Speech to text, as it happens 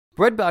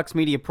Breadbox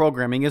Media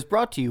programming is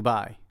brought to you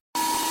by...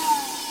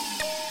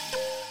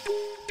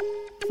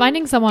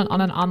 Finding someone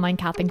on an online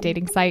Catholic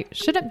dating site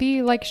shouldn't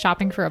be like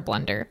shopping for a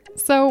blender.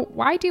 So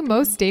why do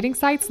most dating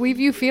sites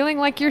leave you feeling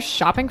like you're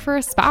shopping for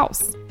a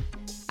spouse?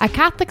 At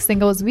Catholic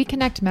Singles, we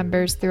connect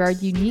members through our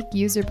unique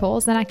user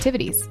polls and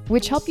activities,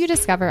 which help you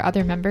discover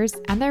other members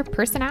and their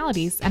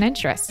personalities and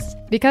interests.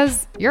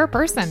 Because you're a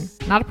person,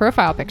 not a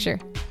profile picture.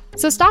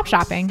 So stop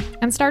shopping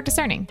and start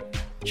discerning.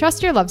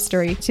 Trust your love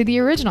story to the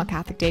original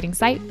Catholic dating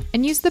site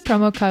and use the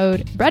promo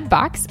code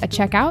BREADBOX at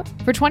checkout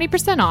for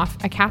 20% off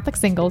at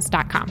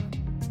CatholicSingles.com.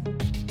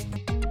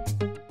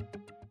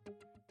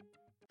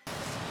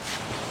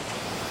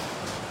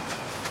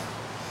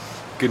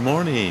 Good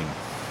morning.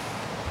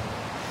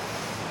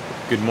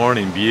 Good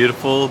morning.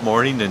 Beautiful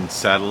morning in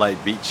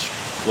Satellite Beach,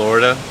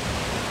 Florida.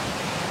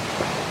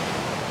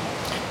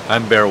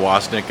 I'm Bear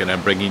Wasnick, and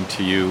I'm bringing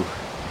to you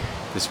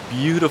this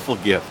beautiful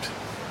gift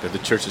that the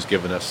church has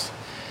given us,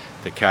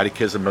 the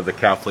Catechism of the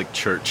Catholic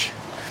Church.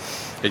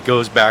 It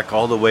goes back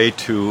all the way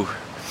to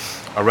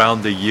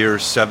around the year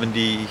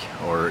 70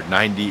 or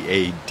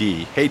 90 AD.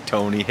 Hey,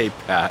 Tony. Hey,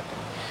 Pat.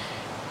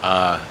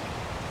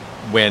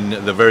 When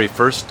the very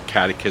first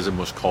catechism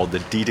was called the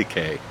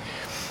Didache.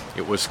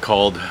 It was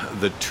called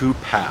the Two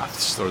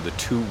Paths, or the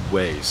Two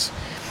Ways.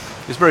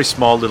 It's a very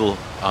small little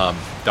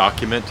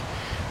document,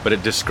 but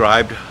it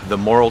described the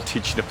moral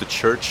teaching of the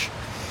church,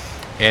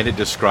 and it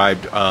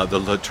described the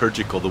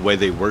liturgical, the way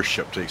they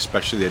worshipped,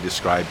 especially they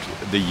described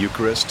the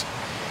Eucharist.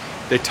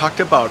 They talked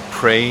about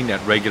praying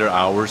at regular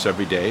hours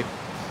every day.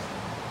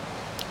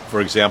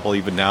 For example,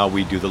 even now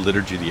we do the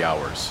Liturgy of the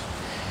Hours.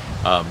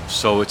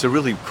 So it's a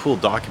really cool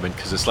document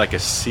because it's like a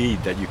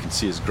seed that you can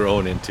see has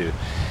grown into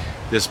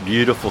this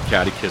beautiful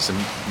catechism.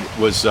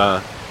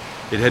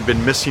 It had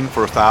been missing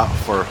for a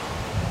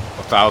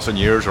thousand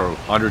years or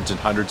hundreds and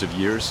hundreds of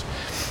years.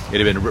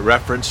 It had been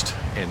referenced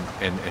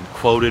and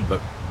quoted,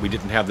 but we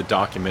didn't have the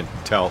document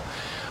until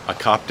a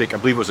Coptic, I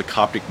believe it was a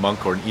Coptic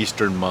monk or an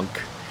Eastern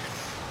monk,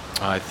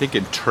 I think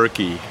in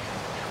Turkey,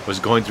 was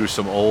going through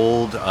some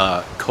old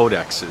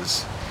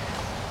codexes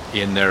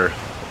in their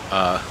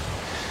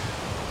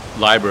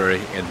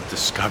library and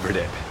discovered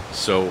it.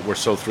 So we're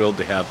so thrilled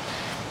to have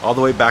all the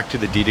way back to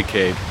the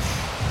Didache.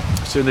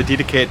 So in the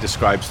Didache it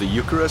describes the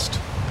Eucharist,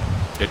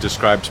 it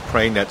describes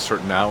praying at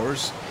certain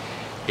hours,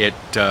 it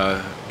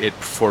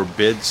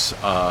forbids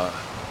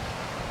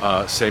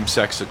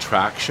same-sex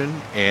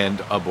attraction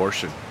and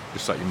abortion.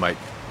 Just thought you might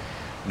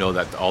know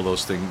that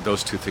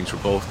those two things were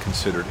both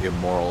considered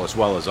immoral, as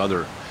well as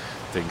other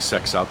things,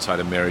 sex outside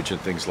of marriage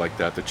and things like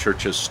that. The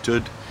church has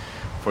stood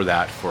for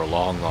that for a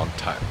long, long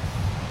time.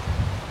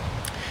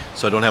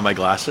 So I don't have my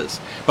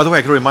glasses. By the way,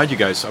 I can remind you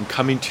guys, I'm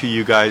coming to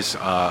you guys.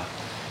 I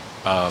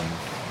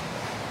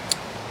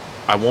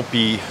won't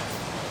be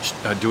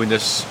doing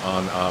this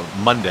on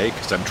Monday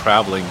because I'm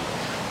traveling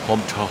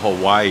home to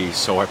Hawaii.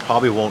 So I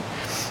probably won't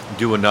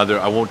do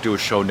I won't do a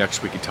show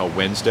next week until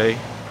Wednesday,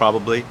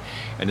 probably.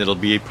 And it'll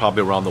be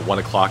probably around the 1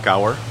 o'clock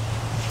hour.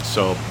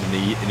 So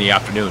in the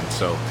afternoon.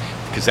 So,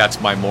 because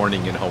that's my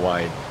morning in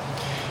Hawaii.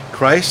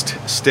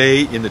 Christ's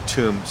stay in the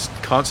tomb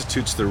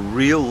constitutes the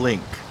real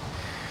link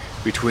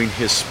between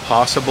his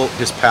passible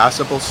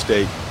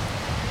state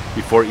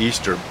before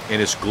Easter and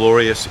his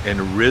glorious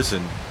and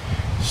risen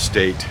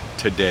state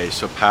today.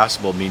 So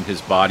passible means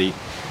his body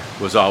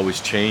was always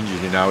changing,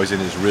 and now he's in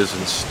his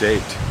risen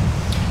state.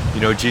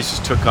 You know, Jesus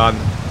took on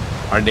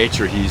our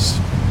nature. He's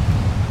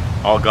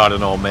all God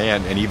and all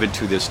man, and even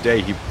to this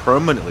day, he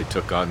permanently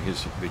took on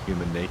the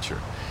human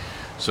nature.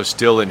 So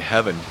still in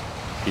heaven,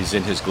 he's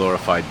in his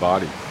glorified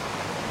body.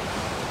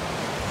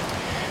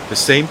 The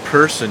same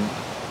person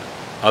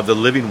of the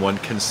living one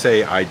can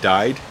say, I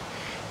died,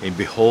 and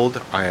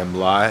behold, I'm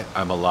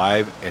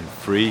alive and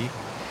free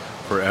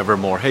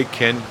forevermore. Hey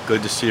Ken,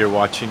 good to see you're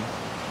watching.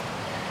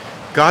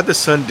 God the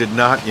Son did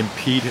not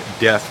impede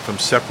death from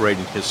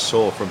separating his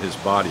soul from his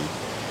body,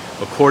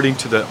 according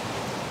to the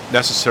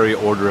necessary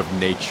order of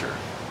nature.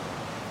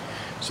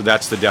 So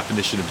that's the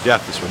definition of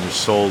death, is when your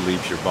soul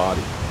leaves your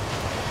body.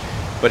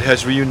 But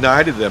has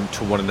reunited them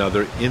to one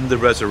another in the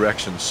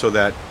resurrection, so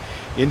that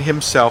in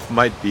himself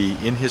might be,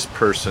 in his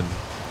person,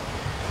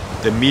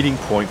 the meeting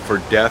point for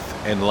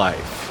death and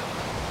life.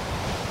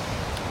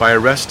 By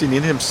arresting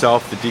in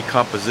himself the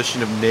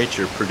decomposition of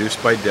nature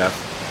produced by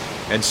death,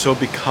 and so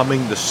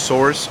becoming the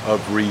source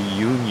of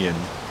reunion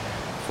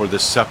for the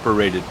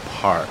separated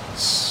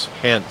parts.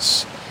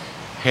 Hence,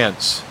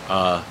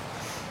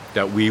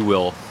 that we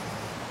will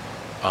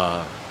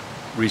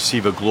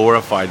receive a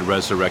glorified,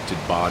 resurrected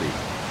body.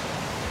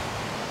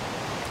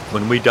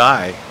 When we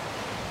die,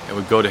 and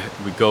we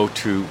go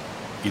to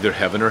either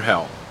heaven or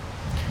hell.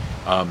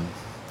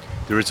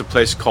 There is a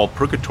place called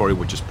purgatory,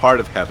 which is part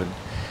of heaven,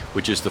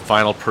 which is the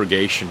final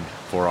purgation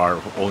for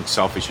our own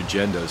selfish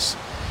agendas.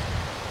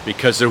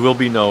 Because there will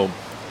be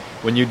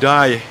when you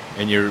die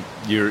and you're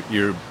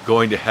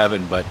going to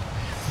heaven, but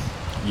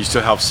you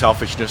still have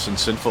selfishness and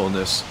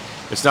sinfulness,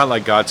 it's not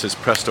like God says,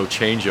 presto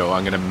changeo,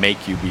 I'm going to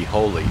make you be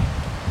holy.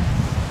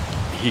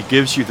 He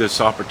gives you this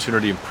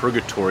opportunity in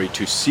purgatory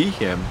to see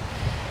him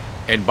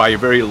And by your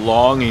very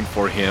longing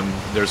for him,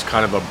 there's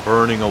kind of a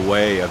burning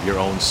away of your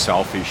own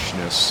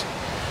selfishness,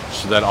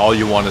 so that all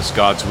you want is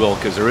God's will,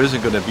 because there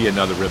isn't going to be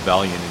another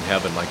rebellion in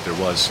heaven like there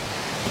was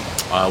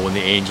when the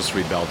angels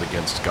rebelled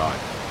against God.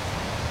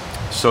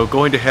 So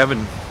going to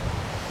heaven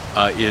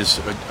is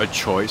a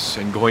choice,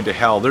 and going to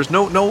hell, there's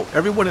no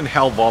everyone in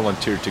hell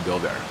volunteered to go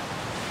there.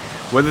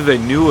 Whether they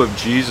knew of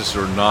Jesus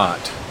or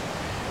not,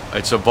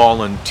 it's a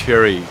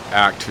voluntary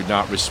act to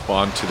not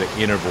respond to the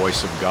inner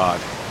voice of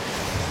God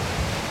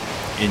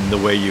in the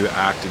way you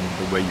act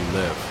and the way you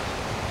live.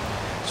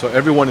 So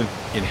everyone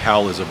in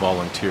hell is a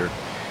volunteer.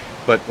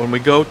 But when we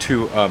go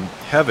to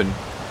heaven,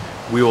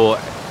 we will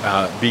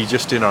be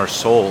just in our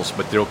souls,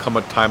 but there will come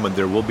a time when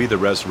there will be the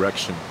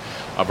resurrection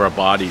of our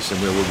bodies,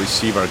 and we will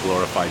receive our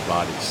glorified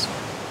bodies.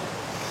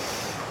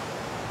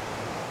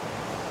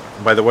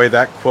 By the way,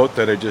 that quote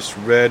that I just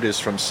read is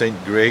from St.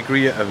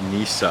 Gregory of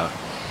Nyssa.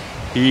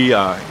 He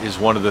is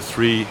one of the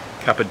 3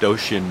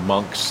 Cappadocian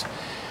monks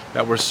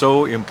that were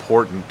so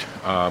important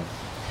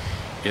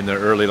in the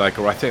early, I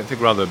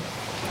think around the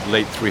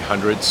late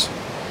 300s,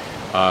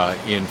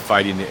 in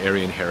fighting the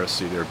Arian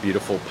heresy. They're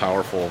beautiful,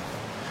 powerful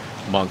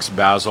monks,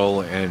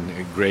 Basil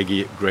and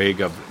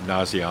Greg of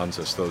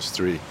Nazianzus, those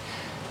 3.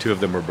 2 of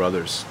them were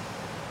brothers.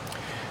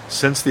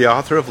 Since the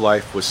author of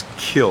life was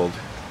killed,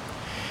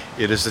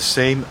 it is the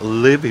same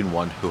living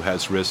one who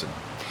has risen.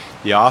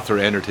 The author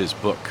entered his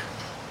book,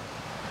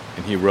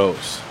 and he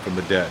rose from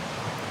the dead.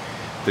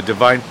 The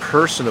divine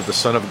person of the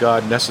Son of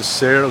God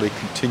necessarily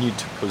continued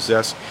to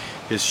possess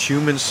his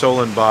human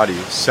soul and body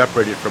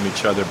separated from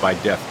each other by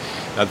death.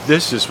 Now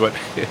this is what,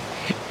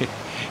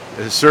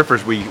 as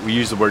surfers, we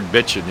use the word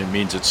bitchin'. It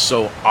means it's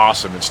so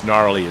awesome, it's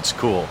gnarly, it's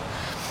cool.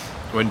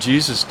 When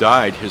Jesus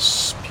died,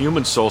 his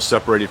human soul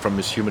separated from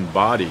his human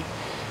body,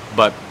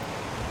 but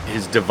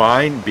his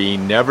divine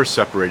being never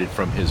separated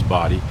from his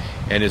body,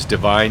 and his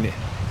divine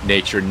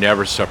nature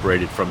never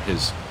separated from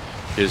his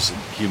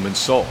human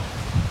soul.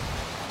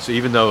 So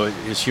even though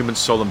his human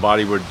soul and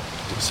body were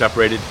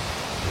separated,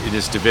 in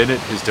his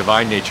divinity, his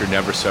divine nature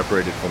never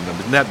separated from them.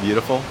 Isn't that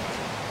beautiful?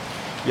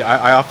 Yeah,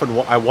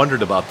 I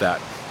wondered about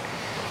that.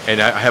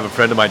 And I have a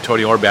friend of mine,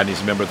 Tony Orban.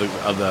 He's a member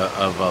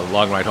of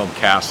Long Ride Home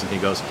cast, and he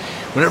goes,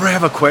 whenever I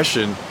have a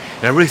question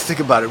and I really think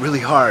about it really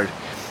hard,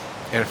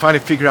 and I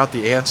finally figure out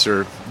the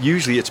answer,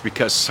 usually it's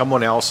because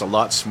someone else a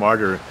lot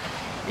smarter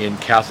in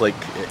Catholic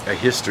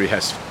history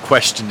has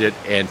questioned it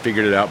and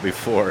figured it out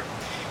before,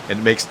 and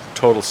it makes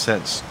total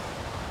sense.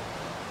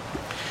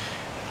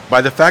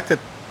 By the fact that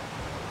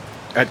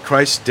at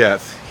Christ's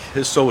death,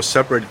 his soul was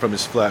separated from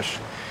his flesh,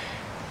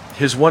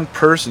 his one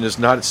person is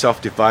not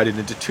itself divided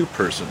into 2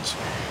 persons,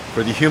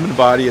 for the human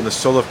body and the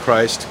soul of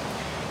Christ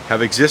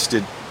have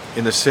existed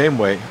in the same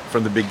way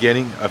from the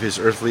beginning of his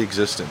earthly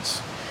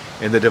existence,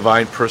 in the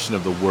divine person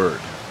of the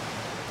Word.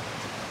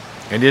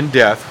 And in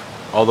death,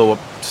 although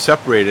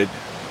separated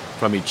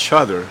from each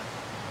other,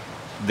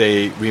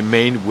 they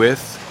remain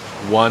with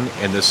one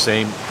and the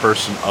same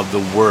person of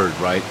the Word,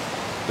 right?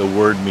 The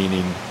Word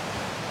meaning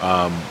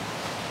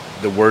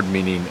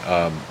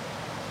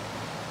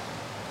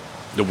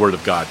the Word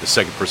of God, the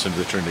second person of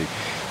the Trinity.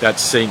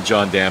 That's St.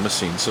 John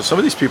Damascene. So some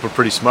of these people are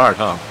pretty smart,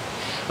 huh?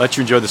 I'll let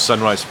you enjoy the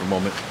sunrise for a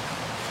moment.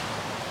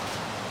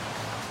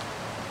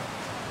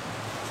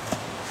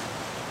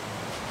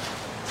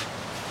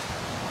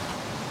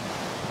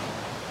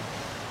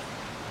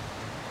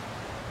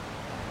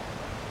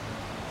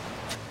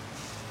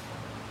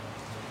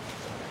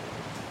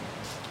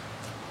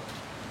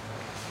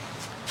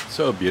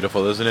 So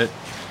beautiful, isn't it?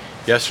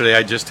 Yesterday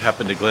I just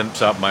happened to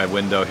glimpse out my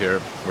window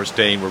here. We're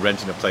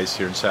renting a place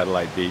here in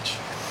Satellite Beach.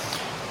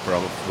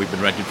 We've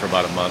been renting for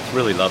about a month.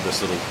 Really love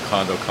this little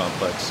condo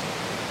complex.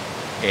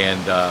 And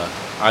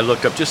I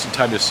looked up just in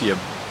time to see a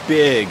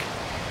big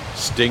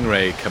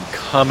stingray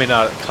coming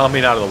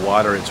out of the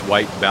water. Its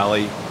white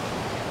belly,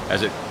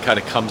 as it kind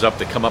of comes up,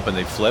 they come up and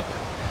they flip.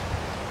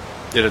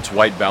 And its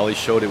white belly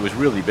showed. It was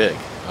really big.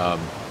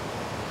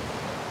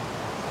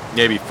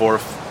 Maybe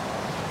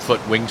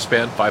 4-foot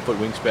wingspan, 5-foot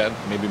wingspan,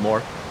 maybe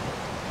more.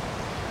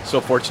 So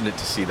fortunate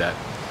to see that.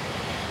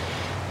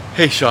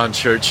 Hey, Sean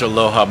Church,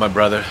 aloha, my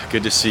brother.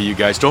 Good to see you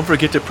guys. Don't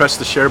forget to press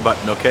the share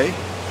button, okay?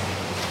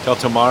 Till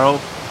tomorrow, in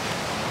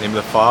the name of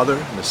the Father,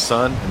 and the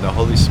Son, and the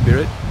Holy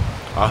Spirit.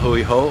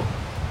 Ahui ho,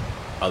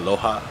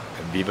 aloha,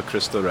 and viva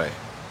Cristo Rey.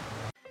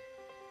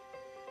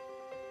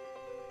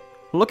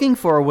 Looking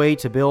for a way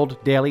to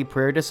build daily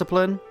prayer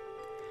discipline?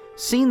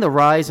 Seen the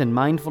rise in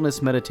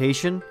mindfulness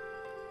meditation,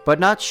 but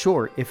not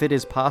sure if it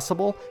is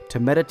possible to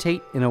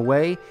meditate in a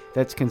way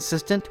that's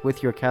consistent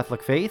with your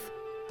Catholic faith?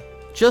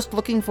 Just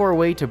looking for a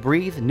way to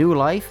breathe new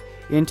life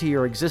into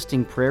your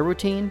existing prayer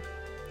routine?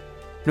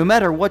 No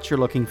matter what you're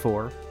looking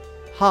for,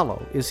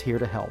 Hallow is here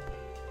to help.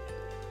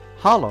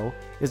 Hallow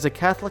is a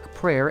Catholic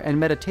prayer and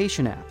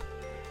meditation app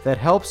that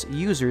helps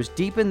users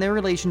deepen their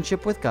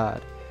relationship with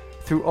God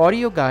through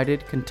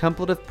audio-guided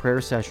contemplative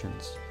prayer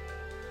sessions.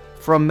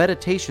 From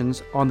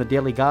meditations on the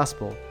daily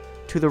gospel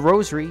to the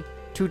rosary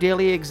to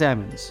daily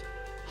examens,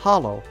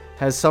 Hallow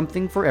has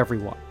something for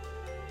everyone.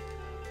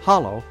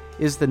 Hallow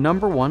is the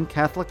 #1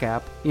 Catholic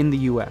app in the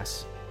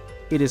US.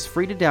 It is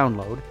free to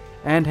download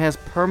and has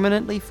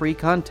permanently free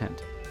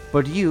content,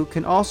 but you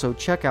can also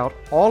check out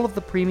all of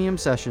the premium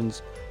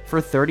sessions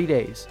for 30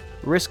 days,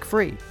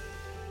 risk-free,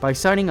 by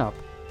signing up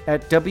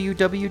at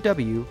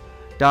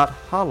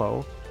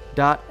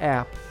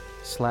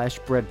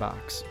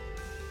www.hollow.app/breadbox.